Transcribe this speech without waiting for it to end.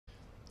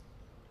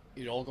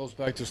It all goes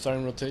back to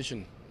starting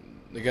rotation.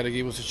 They got to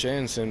give us a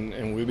chance,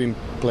 and we've been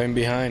playing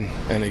behind.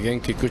 And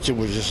again, Kikuchi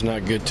was just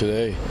not good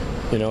today.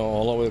 You know,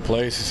 all over the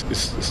place.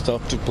 It's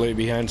tough to play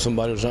behind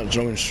somebody who's not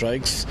throwing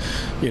strikes,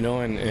 you know,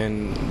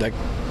 and that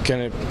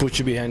kind of puts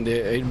you behind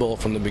the 8 ball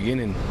from the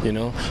beginning, you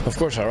know. Of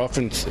course, our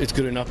offense is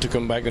good enough to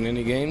come back in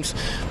any games,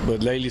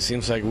 but lately it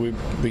seems like we've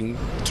been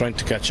trying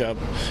to catch up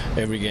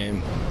every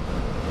game.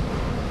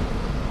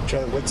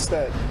 Charlie, what's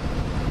that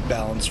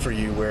balance for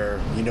you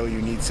where you know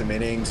you need some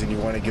innings and you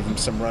want to give them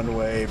some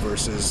runway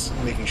versus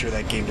making sure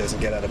that game doesn't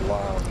get out of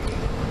line?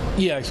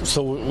 Yeah,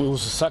 so it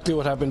was exactly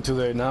what happened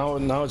today. Now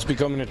it's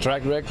becoming a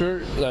track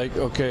record. Like,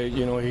 okay,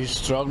 you know, he's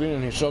struggling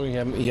and he's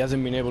struggling. He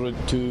hasn't been able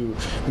to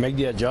make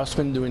the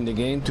adjustment during the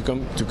game to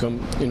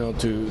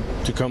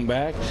come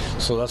back.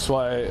 So that's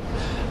why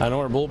I know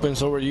our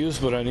bullpen's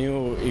overused, but I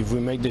knew if we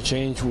make the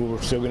change, we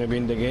were still going to be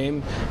in the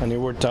game, and it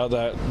worked out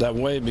that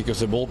way because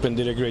the bullpen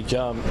did a great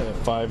job,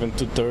 5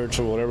 2/3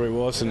 or whatever it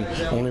was, and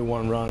only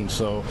 1 run.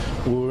 So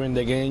we were in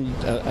the game,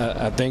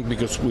 I think,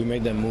 because we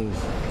made that move.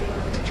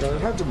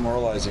 How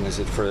demoralizing is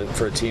it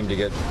for a team to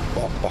get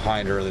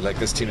behind early, like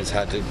this team has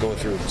had to go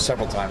through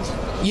several times?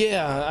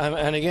 Yeah,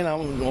 and again,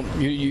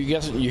 you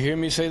guys, you hear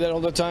me say that all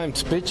the time.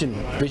 It's pitching.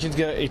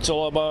 It's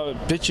all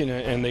about pitching,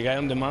 and the guy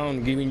on the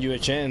mound giving you a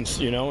chance,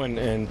 you know,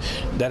 and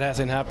that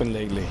hasn't happened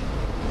lately.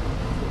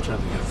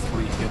 Charlie got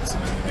 3 hits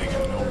and they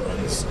got no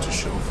runs to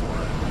show for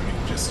it. I mean,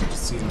 it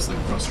seems like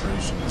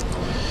frustration is the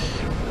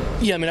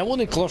limit. Yeah, I mean, I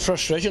wouldn't call it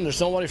frustration. There's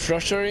nobody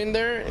frustrated in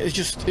there. It's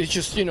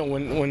just you know,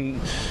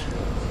 when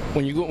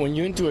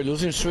you're into a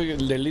losing streak,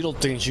 the little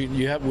things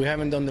we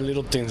haven't done the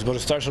little things, but it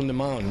starts on the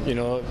mound. You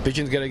know,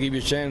 pitching's got to give you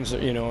a chance.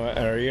 You know,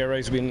 our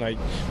ERA's been like,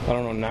 I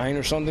don't know, 9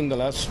 or something the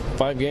last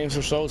 5 games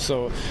or so.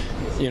 So,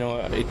 you know,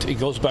 it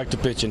goes back to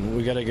pitching.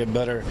 We got to get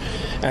better.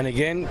 And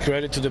again,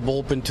 credit to the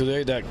bullpen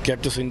today that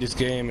kept us in this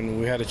game, and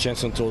we had a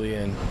chance until the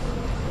end.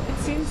 It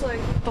seems like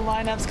the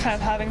lineup's kind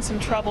of having some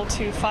trouble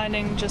too,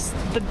 finding just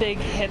the big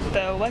hit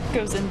though. What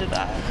goes into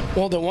that?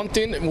 Well, the one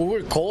thing, we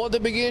were cold at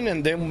the beginning,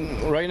 and then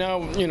right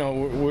now, you know,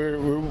 we're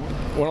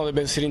one of the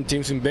best hitting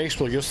teams in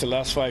baseball. Just the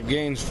last 5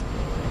 games,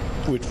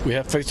 we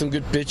have faced some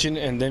good pitching,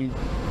 and then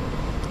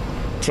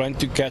trying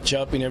to catch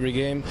up in every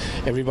game.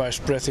 Everybody's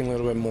pressing a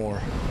little bit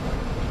more.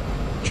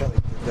 Charlie,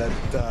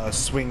 that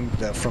swing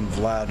from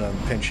Vlad on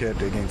pinch hit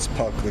against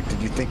Puck, like,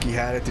 did you think he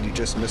had it? Did he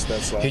just miss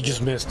that slide? He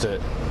just missed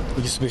it.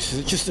 He just missed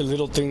it. Just the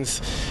little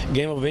things.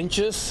 Game of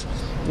inches.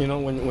 You know,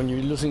 when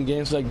you're losing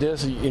games like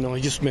this, you know,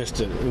 he just missed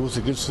it. It was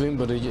a good swing,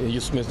 but he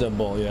just missed that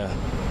ball. Yeah.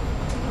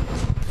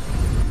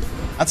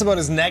 That's about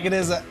as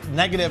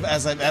negative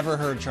as I've ever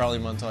heard Charlie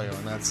Montoyo,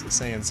 and that's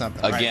saying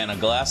something. Again, right?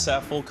 A glass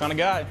half full kind of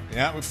guy.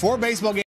 Yeah, with 4 baseball games.